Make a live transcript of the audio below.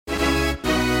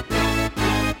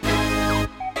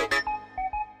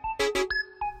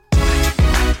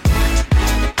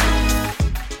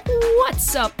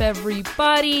What's up,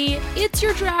 everybody? It's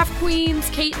your draft queens,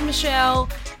 Kate and Michelle,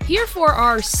 here for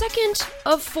our second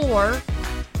of 4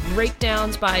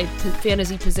 breakdowns by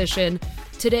fantasy position.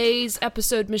 Today's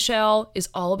episode, Michelle, is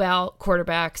all about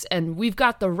quarterbacks, and we've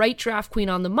got the right draft queen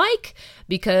on the mic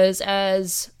because,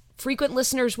 as frequent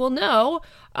listeners will know,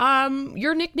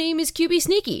 your nickname is QB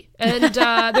Sneaky, and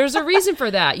there's a reason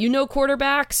for that. You know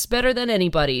quarterbacks better than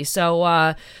anybody,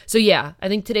 so yeah, I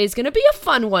think today's gonna be a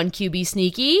fun one, QB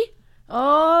Sneaky.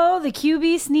 Oh, the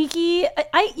QB Sneaky.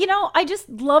 I just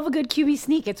love a good QB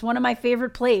sneak. It's one of my favorite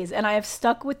plays, and I have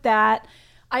stuck with that.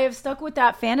 I have stuck with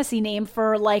that fantasy name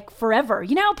for like forever.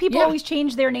 You know how people always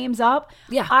change their names up?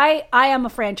 Yeah. I am a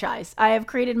franchise. I have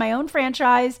created my own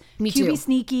franchise, Me QB too.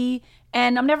 Sneaky,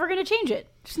 and I'm never going to change it.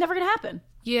 It's just never going to happen.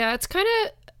 Yeah, it's kind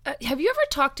of... have you ever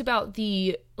talked about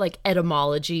the, like,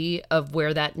 etymology of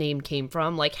where that name came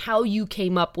from? Like, how you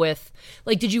came up with...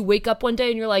 Like, did you wake up one day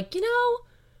and you're like,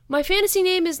 my fantasy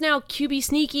name is now QB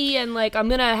Sneaky, and, like, I'm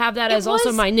going to have that as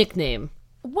also my nickname?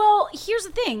 Well, here's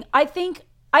the thing. I think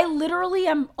I literally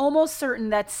am almost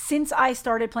certain that since I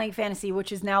started playing fantasy,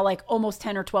 which is now like almost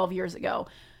 10 or 12 years ago,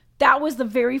 that was the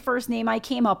very first name I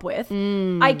came up with.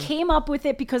 I came up with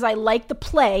it because I like the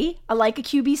play. I like a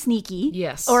QB Sneaky.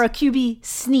 Yes. Or a QB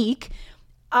Sneak.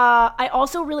 I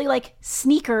also really like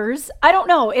sneakers. I don't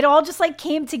know. It all just like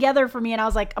came together for me, and I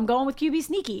was like, I'm going with QB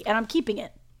Sneaky, and I'm keeping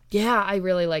it. Yeah, I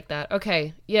really like that.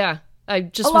 Okay, yeah. I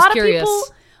just a was lot curious. Of people,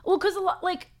 well, because a lot,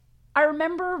 like,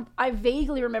 I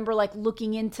vaguely remember like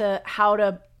looking into how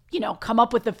to, come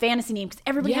up with the fantasy name, because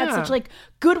everybody had such like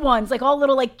good ones, like all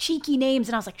little like cheeky names.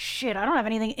 And I was like, shit, I don't have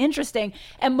anything interesting.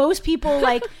 And most people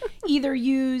like either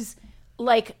use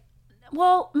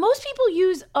most people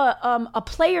use a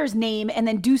player's name and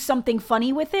then do something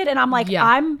funny with it. And I'm like,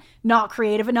 I'm not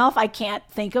creative enough. I can't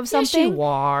think of something. Yes, you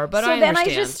are, but so I then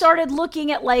understand. I just started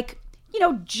looking at like,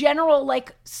 general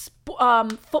like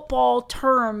football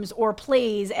terms or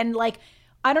plays, and like,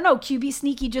 I don't know, QB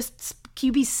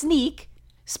Sneak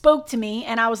spoke to me,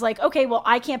 and I was like, okay, well,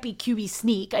 I can't be QB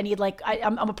Sneak. I need like,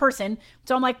 I'm a person,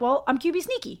 so I'm like, well, I'm QB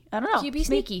Sneaky. I don't know, QB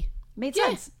Sneaky made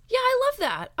sense. Yeah, I love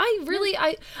that.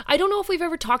 I don't know if we've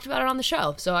ever talked about it on the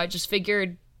show, so I just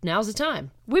figured now's the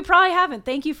time. We probably haven't.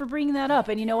 Thank you for bringing that up.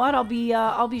 And you know what? I'll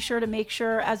be sure to make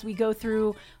sure as we go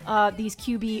through these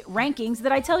QB rankings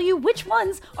that I tell you which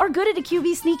ones are good at a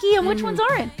QB Sneaky and which ones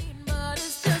aren't.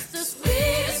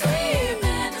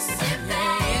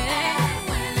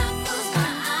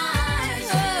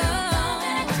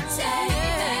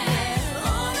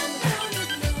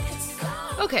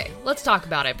 Okay, let's talk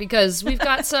about it, because we've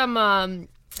got some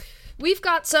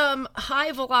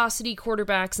high velocity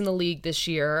quarterbacks in the league this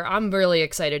year. I'm really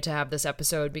excited to have this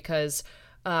episode because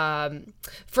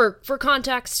for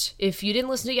context, if you didn't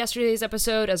listen to yesterday's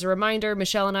episode, as a reminder,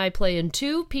 Michelle and I play in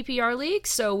 2 PPR leagues,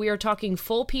 so we are talking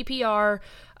full PPR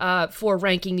for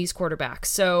ranking these quarterbacks.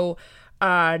 So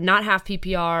not half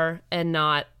PPR and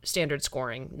not standard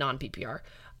scoring, non-PPR.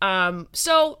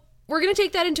 So we're going to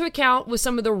take that into account with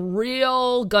some of the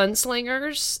real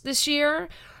gunslingers this year.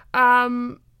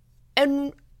 And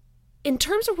in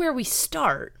terms of where we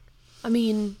start, I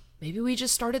mean, maybe we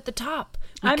just start at the top.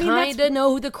 We kind of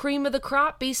know the cream of the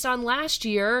crop based on last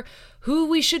year, who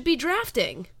we should be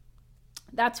drafting.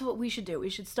 That's what we should do. We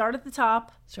should start at the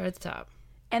top. Start at the top.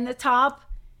 And the top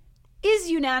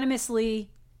is unanimously,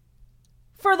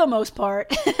 for the most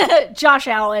part, Josh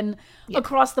Allen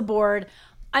across the board.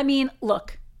 I mean,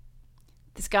 look,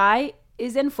 this guy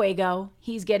is en fuego.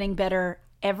 He's getting better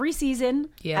every season,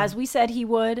 as we said he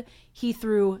would. He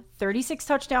threw 36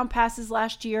 touchdown passes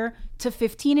last year to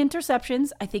 15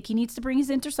 interceptions. I think he needs to bring his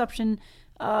interception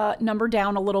number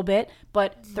down a little bit,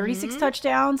 but 36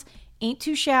 touchdowns ain't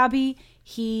too shabby.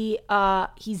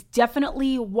 He's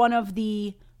definitely one of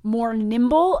the more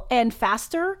nimble and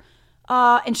faster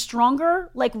and stronger,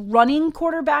 like running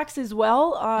quarterbacks as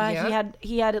well.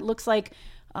 He had it looks like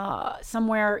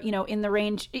somewhere in the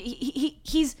range.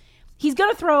 He's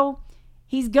gonna throw.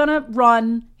 He's going to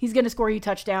run. He's going to score you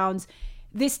touchdowns.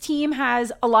 This team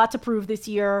has a lot to prove this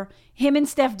year. Him and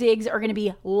Steph Diggs are going to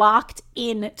be locked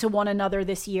in to one another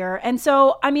this year. And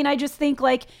so, I mean, I just think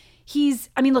like he's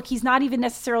not even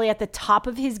necessarily at the top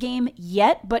of his game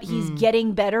yet, but he's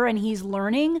getting better and he's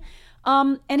learning.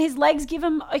 And his legs give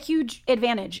him a huge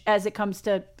advantage as it comes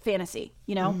to fantasy,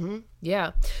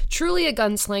 Yeah, truly a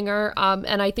gunslinger.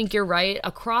 And I think you're right.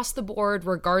 Across the board,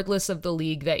 regardless of the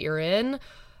league that you're in,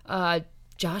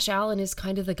 Josh Allen is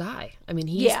kind of the guy. I mean,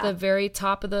 he's the very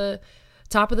top of the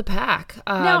pack.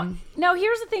 Now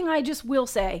here's the thing I just will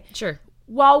say. Sure.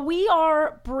 while we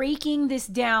are breaking this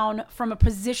down from a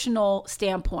positional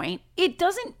standpoint, it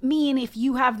doesn't mean if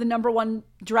you have the number one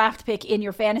draft pick in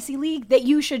your fantasy league that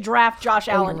you should draft Josh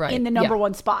Allen in the number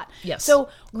one spot. Yes. So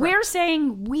we're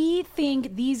saying we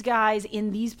think these guys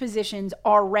in these positions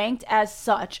are ranked as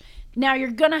such. Now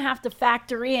you're going to have to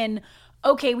factor in,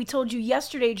 okay, we told you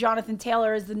yesterday Jonathan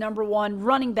Taylor is the number one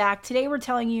running back. Today we're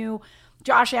telling you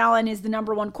Josh Allen is the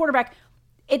number one quarterback.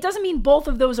 It doesn't mean both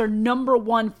of those are number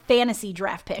one fantasy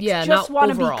draft picks. Yeah, just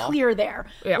want to be overall. clear there.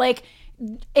 Yeah. Like,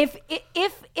 if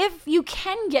you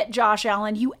can get Josh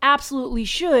Allen, you absolutely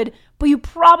should, but you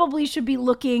probably should be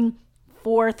looking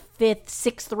 4th, 5th,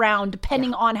 6th round,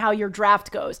 depending on how your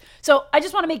draft goes. So I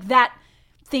just want to make that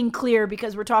thing clear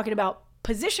because we're talking about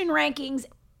position rankings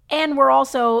and we're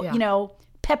also,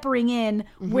 peppering in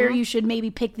where you should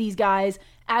maybe pick these guys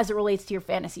as it relates to your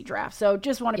fantasy draft. So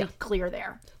just want to be clear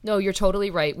there. No, you're totally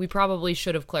right. We probably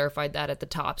should have clarified that at the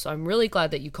top. So I'm really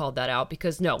glad that you called that out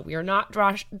because no, we're not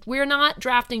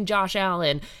drafting Josh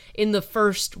Allen in the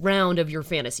first round of your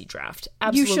fantasy draft.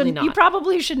 Absolutely not. You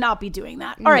probably should not be doing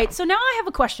that. All right. So now I have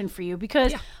a question for you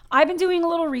because I've been doing a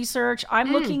little research.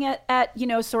 I'm looking at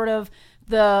sort of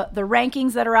the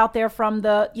rankings that are out there from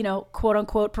the, quote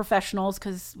unquote professionals,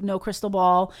 because no crystal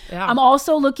ball. Yeah. I'm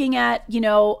also looking at,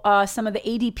 some of the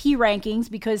ADP rankings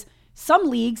because some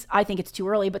leagues, I think it's too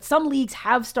early, but some leagues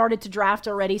have started to draft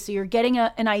already. So you're getting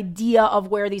an idea of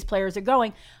where these players are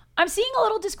going. I'm seeing a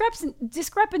little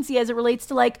discrepancy as it relates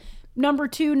to like number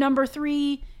 2, number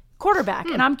 3 quarterback.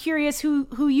 And I'm curious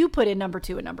who you put in number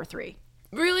 2 and number 3.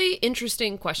 Really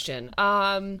interesting question.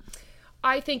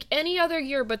 I think any other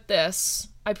year but this,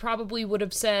 I probably would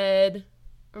have said,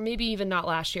 or maybe even not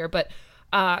last year, but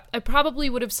I probably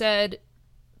would have said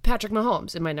Patrick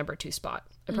Mahomes in my number 2 spot.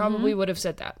 I probably would have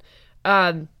said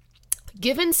that.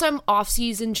 Given some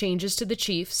offseason changes to the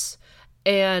Chiefs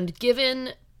and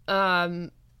given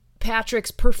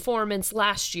Patrick's performance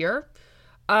last year,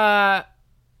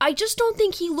 I just don't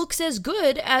think he looks as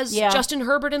good as Justin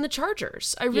Herbert and the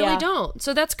Chargers. I really don't.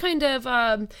 So that's kind of,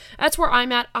 that's where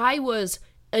I'm at. I was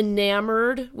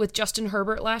enamored with Justin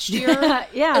Herbert last year.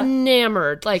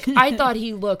 Enamored. Like, I thought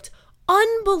he looked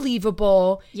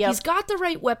unbelievable. He's got the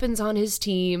right weapons on his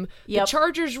team. The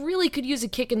Chargers really could use a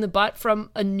kick in the butt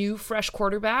from a new, fresh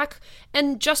quarterback.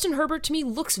 And Justin Herbert, to me,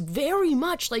 looks very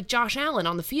much like Josh Allen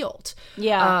on the field.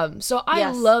 So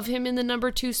I love him in the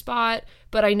number 2 spot,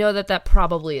 but I know that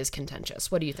probably is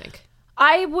contentious. What do you think?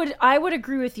 I would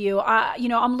agree with you.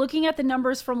 I'm looking at the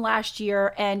numbers from last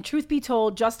year, and truth be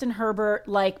told, Justin Herbert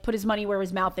put his money where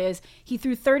his mouth is. He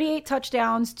threw 38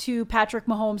 touchdowns to Patrick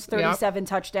Mahomes' 37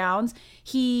 touchdowns.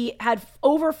 He had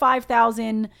over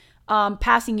 5,000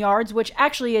 passing yards, which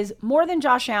actually is more than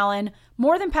Josh Allen,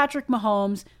 more than Patrick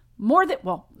Mahomes,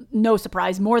 no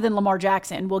surprise, more than Lamar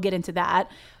Jackson. We'll get into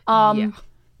that. The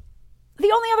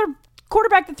only other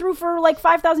quarterback that threw for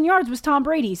 5,000 yards was Tom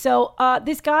Brady. So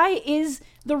this guy is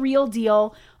the real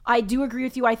deal. I do agree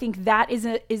with you. I think that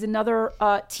is another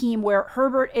team where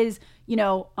Herbert is,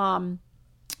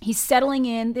 he's settling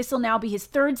in. This will now be his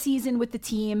 3rd season with the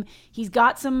team. He's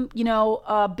got some,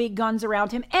 big guns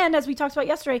around him. And as we talked about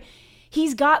yesterday,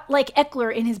 he's got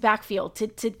Eckler in his backfield to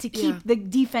keep the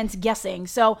defense guessing.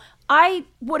 So I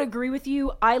would agree with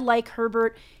you. I like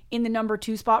Herbert in the number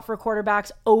 2 spot for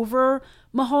quarterbacks over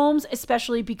Mahomes,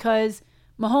 especially because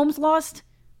Mahomes lost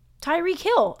Tyreek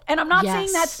Hill. And I'm not saying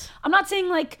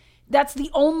that's the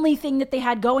only thing that they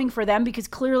had going for them, because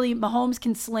clearly Mahomes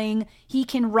can sling, he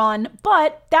can run,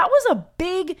 but that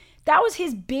was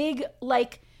his big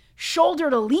shoulder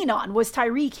to lean on, was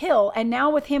Tyreek Hill. And now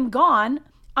with him gone,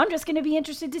 I'm just going to be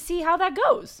interested to see how that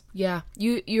goes. Yeah,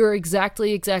 you're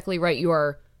exactly right. You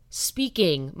are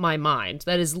speaking my mind.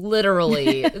 That is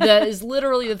literally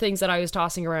the things that I was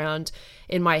tossing around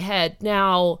in my head.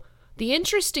 Now, the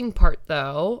interesting part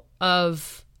though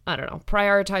of, I don't know,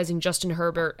 prioritizing Justin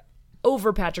Herbert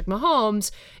over Patrick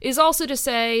Mahomes is also to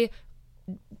say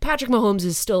Patrick Mahomes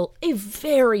is still a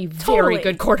very, very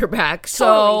good quarterback.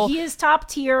 So he is top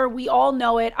tier. We all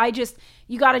know it.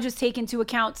 You got to just take into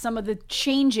account some of the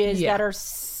changes that are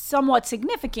somewhat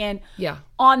significant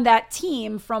on that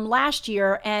team from last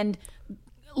year. And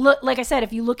like I said,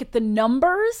 if you look at the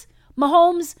numbers,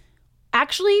 Mahomes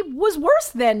actually was worse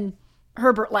than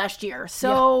Herbert last year.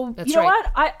 So you know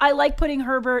what? I like putting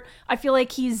Herbert. I feel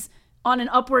like he's on an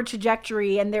upward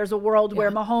trajectory, and there's a world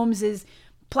where Mahomes is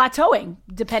plateauing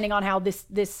depending on how this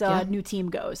new team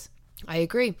goes. I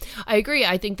agree.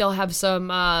 I think they'll have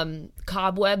some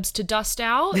cobwebs to dust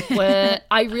out.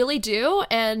 I really do.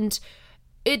 And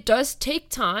it does take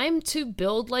time to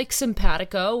build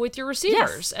simpatico with your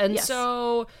receivers.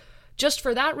 So just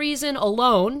for that reason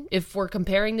alone, if we're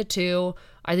comparing the two,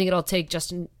 I think it'll take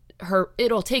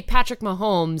Patrick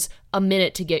Mahomes a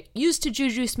minute to get used to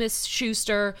Juju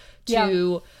Smith-Schuster,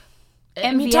 to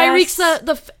I mean,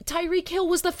 Tyreek Hill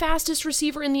was the fastest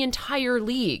receiver in the entire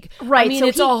league. Right. I mean,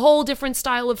 it's a whole different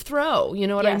style of throw. You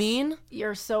know what I mean?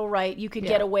 You're so right. You could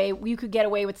get away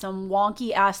with some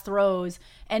wonky ass throws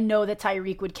and know that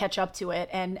Tyreek would catch up to it.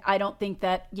 And I don't think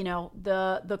that,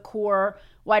 the core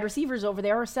wide receivers over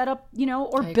there are set up,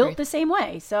 or built the same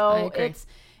way. So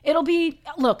it'll be,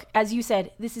 look, as you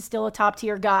said, this is still a top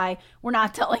tier guy. We're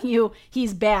not telling you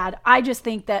he's bad. I just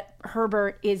think that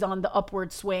Herbert is on the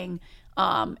upward swing.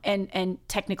 And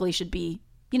technically should be,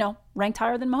 ranked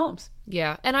higher than Mahomes.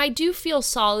 Yeah, and I do feel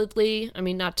solidly, I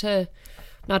mean, not to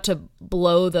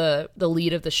blow the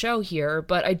lead of the show here,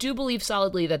 but I do believe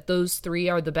solidly that those three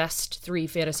are the best three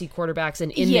fantasy quarterbacks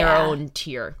and in their own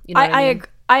tier. You know what I mean?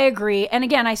 I agree. And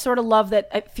again, I sort of love that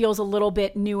it feels a little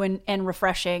bit new and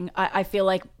refreshing. I feel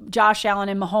like Josh Allen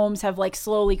and Mahomes have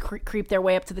slowly creeped their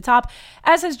way up to the top,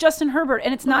 as has Justin Herbert.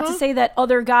 And it's not to say that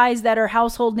other guys that are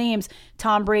household names,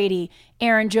 Tom Brady,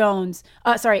 Aaron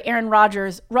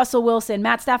Rodgers, Russell Wilson,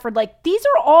 Matt Stafford, these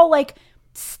are all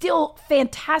still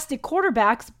fantastic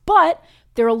quarterbacks, but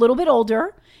they're a little bit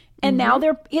older. And now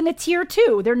they're in a tier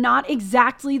 2. They're not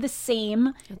exactly the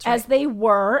same as they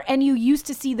were. And you used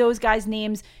to see those guys'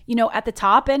 names, at the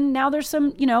top. And now there's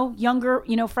some, younger,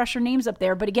 fresher names up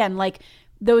there. But again,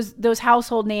 those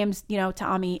household names,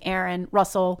 Tommy, Aaron,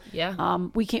 Russell. Yeah.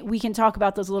 We can talk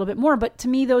about those a little bit more. But to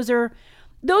me, those are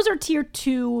tier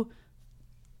 2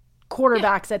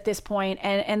 quarterbacks at this point.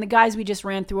 And the guys we just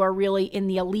ran through are really in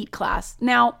the elite class.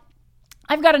 Now,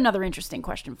 I've got another interesting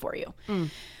question for you.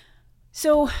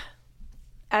 So,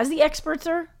 as the experts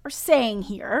are saying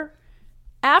here,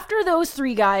 after those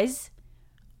three guys,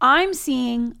 I'm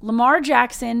seeing Lamar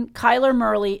Jackson, Kyler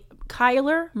Murray, new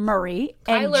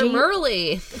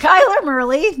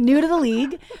to the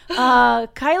league,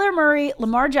 Kyler Murray,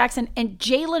 Lamar Jackson, and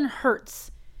Jalen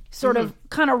Hurts, sort of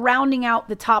kind of rounding out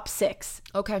the top 6.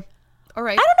 Okay. All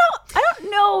right. I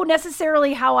don't know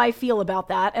necessarily how I feel about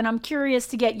that, and I'm curious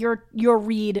to get your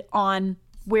read on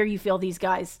where you feel these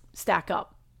guys stack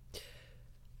up.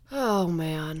 Oh,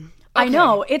 man. Okay. I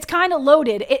know. It's kind of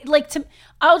loaded.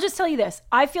 I'll just tell you this.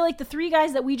 I feel like the three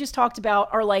guys that we just talked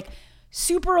about are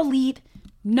super elite,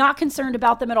 not concerned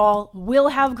about them at all, will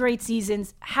have great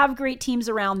seasons, have great teams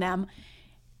around them.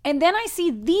 And then I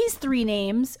see these three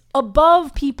names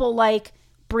above people like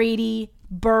Brady,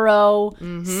 Burrow,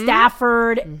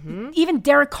 Stafford, even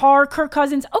Derek Carr, Kirk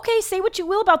Cousins. Okay, say what you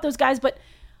will about those guys, but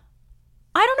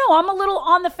I don't know. I'm a little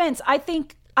on the fence. I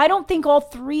don't think all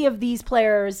three of these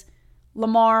players,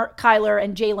 Lamar, Kyler,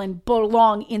 and Jalen,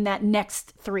 belong in that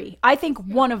next 3. I think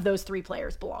one of those 3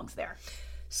 players belongs there.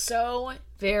 So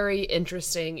very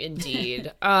interesting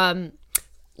indeed.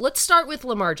 Let's start with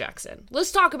Lamar Jackson.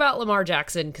 Let's talk about Lamar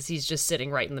Jackson because he's just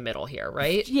sitting right in the middle here,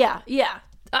 right? Yeah.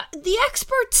 The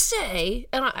experts say,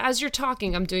 and as you're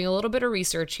talking, I'm doing a little bit of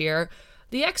research here.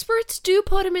 The experts do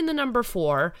put him in the number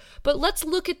 4, but let's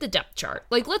look at the depth chart.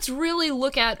 Let's really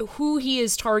look at who he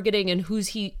is targeting and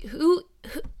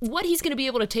what he's going to be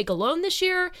able to take alone this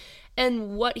year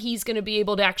and what he's going to be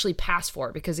able to actually pass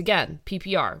for. Because again,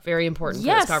 PPR, very important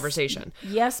for this conversation.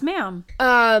 Yes, ma'am.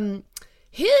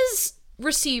 His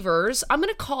receivers, I'm going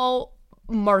to call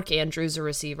Mark Andrews a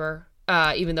receiver,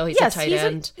 even though he's a tight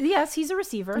end. He's a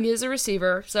receiver. He is a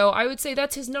receiver. So I would say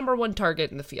that's his number 1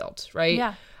 target in the field,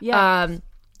 right? Yeah.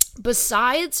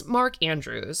 Besides Mark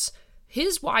Andrews,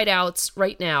 his wideouts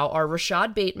right now are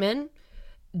Rashad Bateman,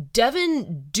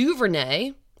 Devin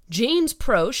Duvernay, James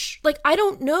Proche. I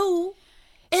don't know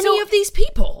any of these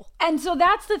people. And so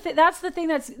that's the thing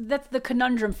that's the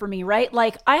conundrum for me, right?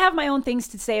 I have my own things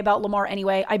to say about Lamar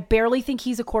anyway. I barely think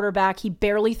he's a quarterback. He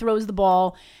barely throws the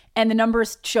ball. And the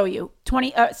numbers show you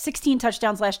 16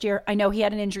 touchdowns last year. I know he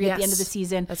had an injury at the end of the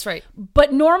season. That's right.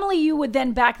 But normally you would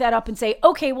then back that up and say,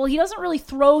 okay, well, he doesn't really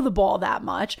throw the ball that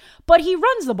much, but he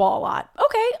runs the ball a lot.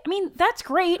 Okay. I mean, that's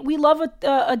great. We love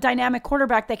a dynamic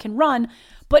quarterback that can run.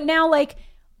 But now,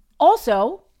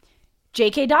 also,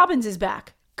 J.K. Dobbins is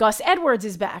back. Gus Edwards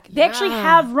is back. They actually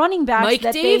have running backs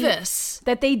Mike Davis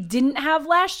that they didn't have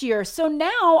last year. So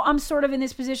now I'm sort of in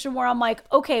this position where I'm like,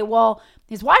 okay, well,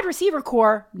 his wide receiver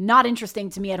core, not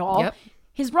interesting to me at all. Yep.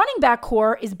 His running back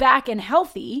core is back and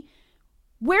healthy.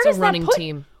 Where does that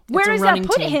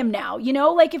put him now?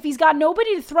 If he's got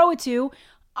nobody to throw it to,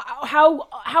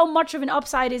 how much of an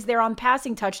upside is there on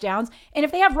passing touchdowns? And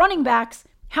if they have running backs,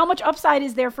 how much upside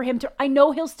is there for him to? I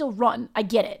know he'll still run. I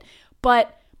get it,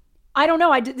 but I don't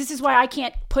know. This is why I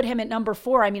can't put him at number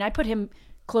 4. I mean, I put him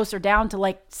closer down to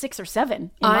like 6 or 7,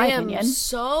 in my opinion.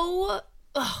 So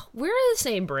we're the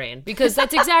same brain, because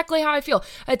that's exactly how I feel.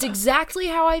 That's exactly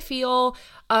how I feel.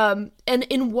 And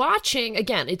in watching,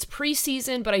 again, it's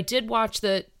preseason, but I did watch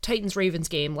the Titans-Ravens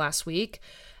game last week,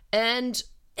 and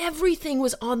everything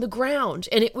was on the ground,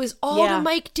 and it was all to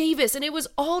Mike Davis, and it was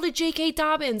all to J.K.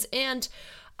 Dobbins, and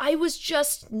I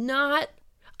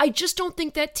just don't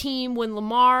think that team, when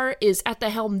Lamar is at the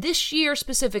helm this year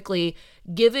specifically,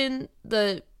 given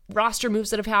the roster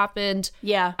moves that have happened,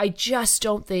 I just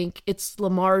don't think it's not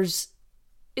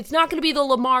going to be the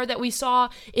Lamar that we saw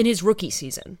in his rookie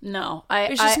season. No,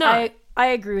 I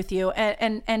agree with you.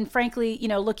 And frankly,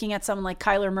 looking at someone like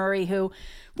Kyler Murray, who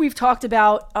we've talked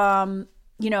about,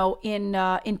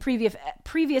 in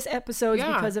previous episodes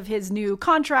because of his new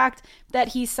contract that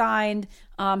he signed.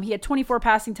 He had 24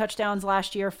 passing touchdowns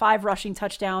last year, 5 rushing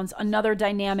touchdowns, another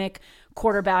dynamic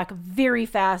quarterback, very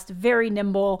fast, very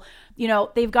nimble.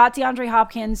 They've got DeAndre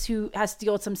Hopkins, who has to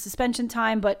deal with some suspension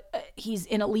time, but he's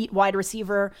an elite wide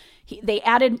receiver. They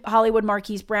added Hollywood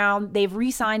Marquise Brown. They've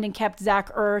re-signed and kept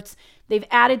Zach Ertz. They've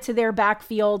added to their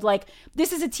backfield. Like,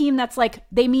 this is a team that's like,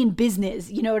 they mean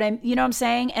business. You know what I'm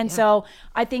saying? And so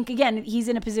I think, again, he's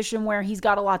in a position where he's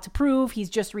got a lot to prove. He's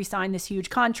just re-signed this huge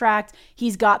contract.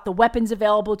 He's got the weapons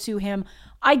available to him.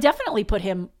 I definitely put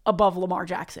him above Lamar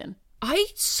Jackson. I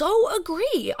so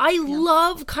agree. I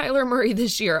love Kyler Murray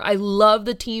this year. I love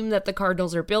the team that the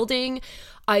Cardinals are building.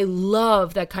 I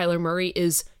love that Kyler Murray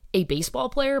is a baseball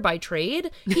player by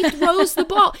trade. He throws the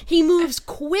ball. He moves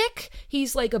quick.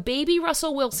 He's like a baby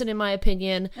Russell Wilson, in my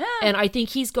opinion. And I think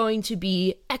he's going to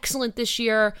be excellent this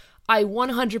year. I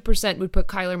 100% would put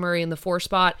Kyler Murray in the 4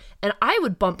 spot, and I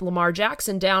would bump Lamar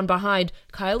Jackson down behind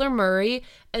Kyler Murray.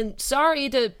 And sorry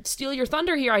to steal your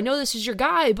thunder here, I know this is your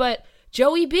guy, but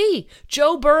Joey B,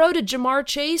 Joe Burrow to Jamar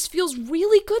Chase feels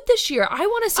really good this year. I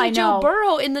want to see Joe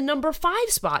Burrow in the number 5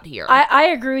 spot here. I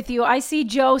agree with you. I see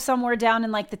Joe somewhere down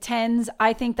in like the 10s.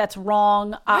 I think that's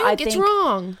wrong. I think it's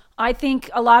wrong. I think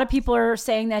a lot of people are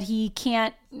saying that he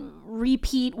can't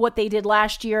repeat what they did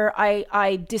last year.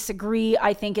 I disagree.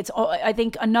 I think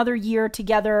another year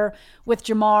together with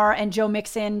Jamar and Joe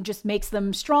Mixon just makes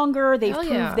them stronger. They've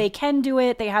proved they can do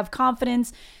it. They have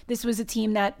confidence. This was a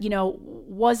team that,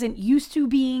 wasn't used to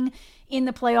being in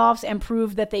the playoffs and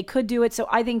proved that they could do it. So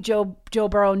I think Joe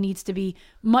Burrow needs to be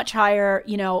much higher,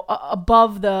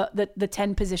 above the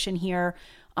 10 position here.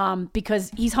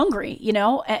 Because he's hungry,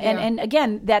 and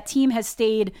again, that team has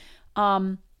stayed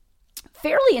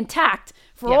fairly intact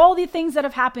for all the things that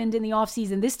have happened in the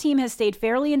offseason. This team has stayed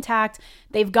fairly intact.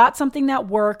 They've got something that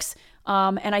works,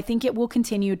 and I think it will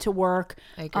continue to work.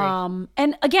 I agree.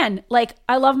 And again, like,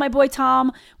 I love my boy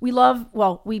Tom.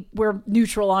 We're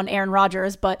neutral on Aaron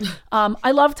Rodgers, but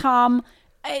I love Tom.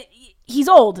 He's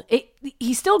old.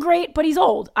 He's still great, but he's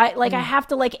old. I have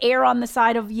to err on the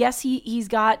side of, yes, he's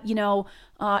got,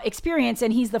 experience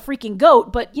and he's the freaking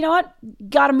GOAT, but you know what?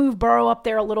 Got to move Burrow up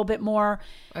there a little bit more.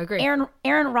 I agree.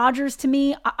 Aaron Rodgers, to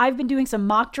me, I've been doing some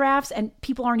mock drafts and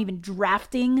people aren't even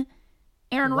drafting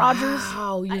Aaron Rodgers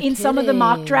in some of the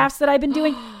mock drafts that I've been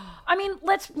doing. I mean,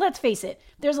 let's face it.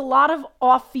 There's a lot of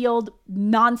off-field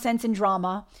nonsense and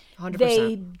drama. 100%.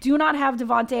 They do not have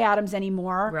Devontae Adams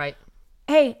anymore. Right.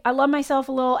 Hey, I love myself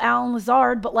a little Allen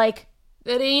Lazard, but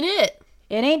that ain't it.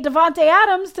 It ain't Devontae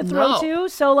Adams to throw to.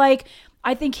 So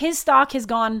I think his stock has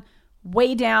gone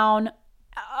way down.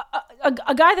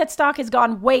 A guy that stock has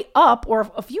gone way up, or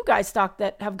a few guys' stock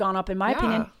that have gone up, in my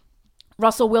opinion.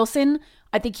 Russell Wilson,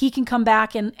 I think he can come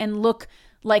back and look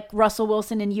like Russell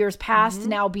Wilson in years past,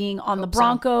 now being on the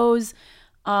Broncos.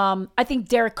 I think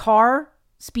Derek Carr,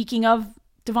 speaking of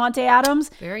Devontae Adams.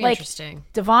 Very interesting.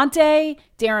 Devontae,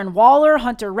 Darren Waller,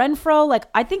 Hunter Renfrow.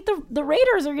 I think the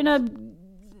Raiders are going to...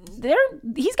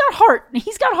 He's got heart.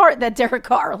 He's got heart, that Derek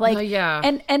Carr.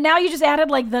 And now you just added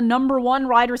the number 1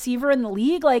 wide receiver in the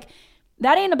league.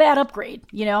 That ain't a bad upgrade,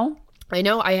 I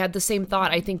know. I had the same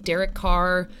thought. I think Derek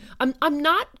Carr. I'm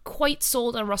not quite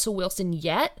sold on Russell Wilson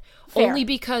yet. Fair.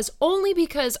 Only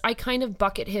because I kind of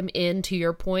bucket him in, to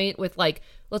your point, with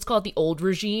let's call it the old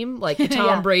regime, the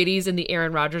Tom Brady's and the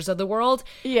Aaron Rodgers of the world.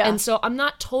 Yeah. And so I'm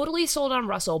not totally sold on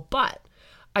Russell, but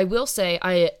I will say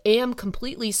I am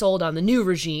completely sold on the new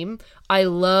regime. I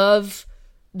love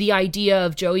the idea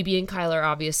of Joey B and Kyler,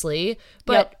 obviously,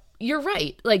 but you're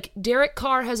right. Derek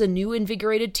Carr has a new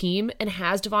invigorated team and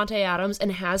has Devontae Adams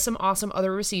and has some awesome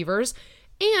other receivers.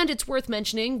 And it's worth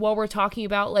mentioning, while we're talking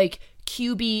about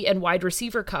QB and wide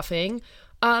receiver cuffing,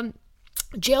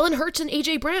 Jalen Hurts and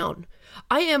AJ Brown.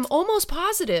 I am almost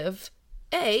positive,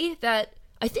 that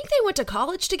I think they went to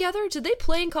college together. Did they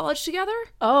play in college together?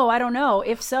 Oh, I don't know.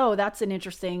 If so, that's an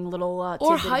interesting little or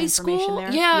tidbit high of information school.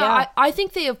 there. Yeah, I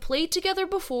think they have played together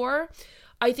before.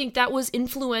 I think that was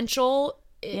influential,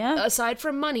 aside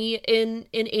from money, in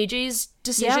AJ's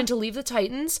decision to leave the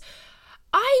Titans.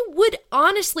 I would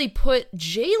honestly put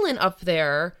Jalen up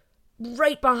there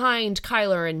right behind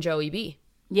Kyler and Joey B.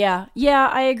 Yeah,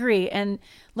 I agree. And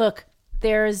look,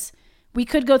 we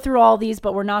could go through all these,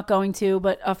 but we're not going to.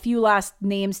 But a few last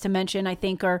names to mention, I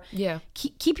think, are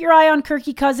keep your eye on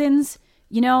Kirky Cousins.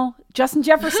 Justin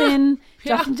Jefferson.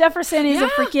 Justin Jefferson is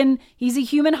he's a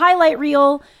human highlight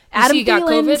reel. Adam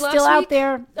Thielen still out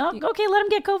there. Oh, okay, let him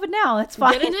get COVID now. That's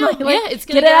fine. Get it now. It's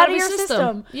gonna get it out of your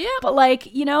system. Yeah.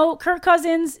 But Kirk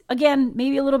Cousins, again,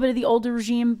 maybe a little bit of the older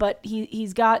regime, but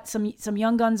he's got some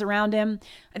young guns around him.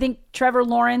 I think Trevor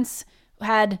Lawrence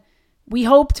we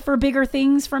hoped for bigger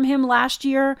things from him last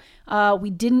year. We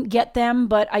didn't get them,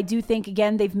 but I do think,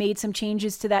 again, they've made some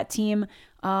changes to that team,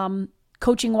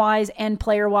 coaching-wise and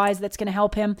player-wise, that's going to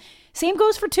help him. Same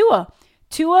goes for Tua.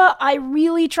 Tua, I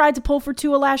really tried to pull for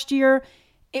Tua last year.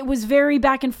 It was very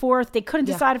back and forth. They couldn't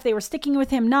decide if they were sticking with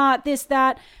him, not this,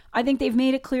 that. I think they've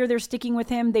made it clear they're sticking with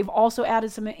him. They've also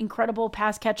added some incredible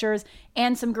pass catchers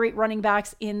and some great running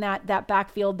backs in that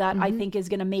backfield that I think is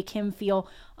going to make him feel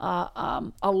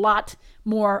a lot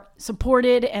more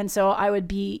supported. And so I would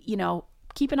be,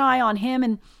 keep an eye on him.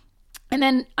 And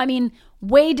then,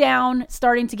 way down,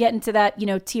 starting to get into that,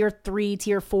 tier 3,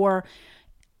 tier 4.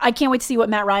 I can't wait to see what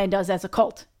Matt Ryan does as a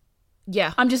Colt.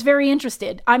 Yeah. I'm just very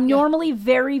interested. I'm normally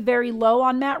very, very low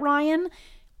on Matt Ryan.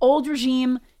 Old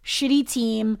regime, shitty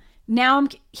team. Now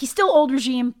he's still old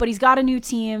regime, but he's got a new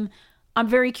team. I'm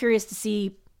very curious to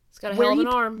see he's got a hell of an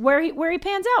arm. Where he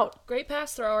pans out. Great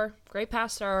pass thrower.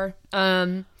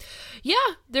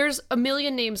 There's a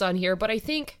million names on here, but I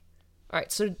think, all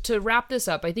right, so to wrap this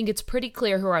up, I think it's pretty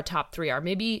clear who our top 3 are.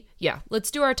 Maybe,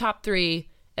 let's do our top 3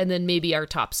 and then maybe our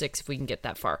top 6 if we can get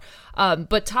that far.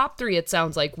 But top 3, it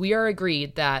sounds like we are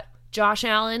agreed that Josh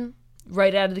Allen,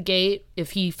 right out of the gate,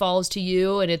 if he falls to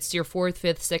you and it's your 4th,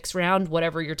 5th, 6th round,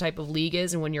 whatever your type of league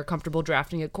is, and when you're comfortable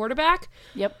drafting a quarterback,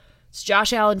 it's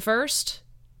Josh Allen first.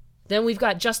 Then we've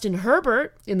got Justin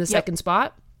Herbert in the second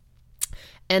spot.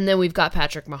 And then we've got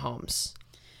Patrick Mahomes.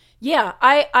 Yeah,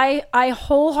 I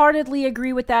wholeheartedly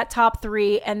agree with that top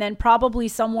 3. And then probably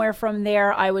somewhere from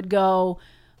there, I would go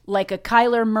like a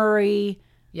Kyler Murray.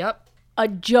 Yep. A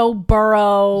Joe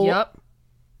Burrow. Yep.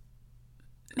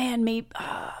 Man, maybe...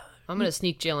 I'm going to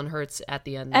sneak Jalen Hurts at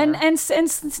the end there. And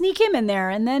sneak him in there.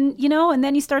 And then, and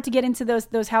then you start to get into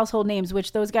those household names,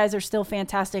 which those guys are still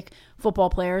fantastic football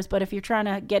players. But if you're trying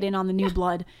to get in on the new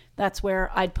blood, that's where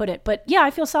I'd put it. But yeah,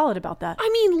 I feel solid about that.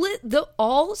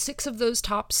 All 6 of those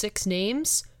top 6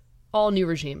 names, all new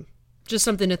regime. Just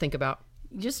something to think about.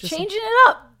 Just changing it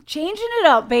up. Changing it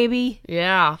up, baby.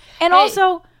 Yeah. And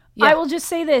also, I will just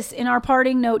say this in our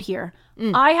parting note here.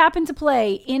 I happen to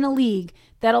play in a league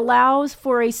that allows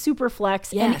for a super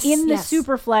flex. And in the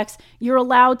super flex, you're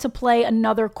allowed to play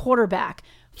another quarterback.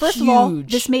 First of all,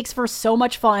 this makes for so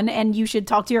much fun, and you should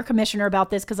talk to your commissioner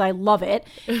about this because I love it.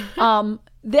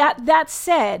 That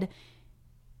said,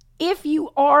 if you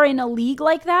are in a league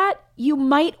like that, you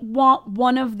might want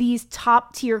one of these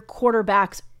top tier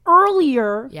quarterbacks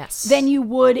earlier than you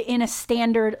would in a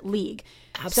standard league.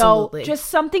 Absolutely. So just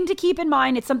something to keep in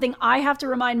mind. It's something I have to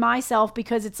remind myself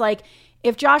because it's like,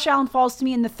 if Josh Allen falls to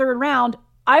me in the 3rd round,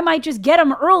 I might just get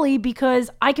him early because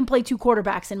I can play 2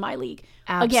 quarterbacks in my league.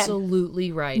 Absolutely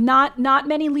Again, right. Not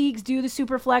many leagues do the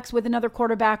super flex with another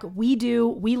quarterback. We do.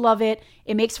 We love it.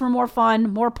 It makes for more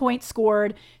fun, more points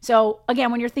scored. So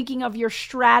again, when you're thinking of your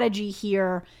strategy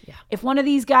here, if one of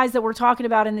these guys that we're talking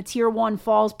about in the tier 1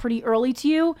 falls pretty early to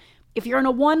you, if you're in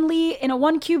a 1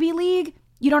 QB league,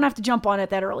 you don't have to jump on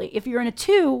it that early. If you're in a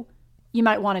 2, you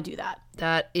might want to do that.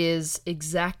 That is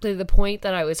exactly the point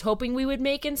that I was hoping we would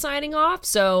make in signing off.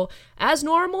 So, as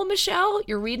normal, Michelle,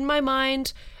 you're reading my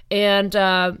mind. And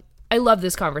I love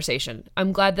this conversation.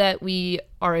 I'm glad that we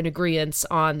are in agreement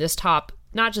on this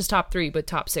not just top 3, but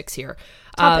top 6 here.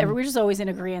 We're just always in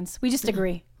agreement. We just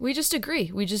agree. We just agree.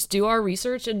 We just do our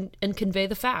research and convey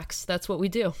the facts. That's what we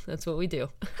do.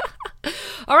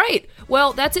 All right.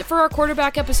 Well, that's it for our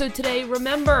quarterback episode today.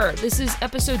 Remember, this is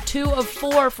episode 2 of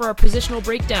 4 for our positional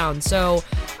breakdown. So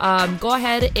go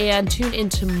ahead and tune in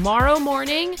tomorrow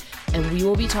morning, and we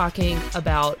will be talking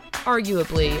about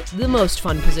arguably the most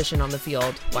fun position on the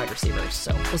field, wide receivers.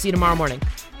 So we'll see you tomorrow morning.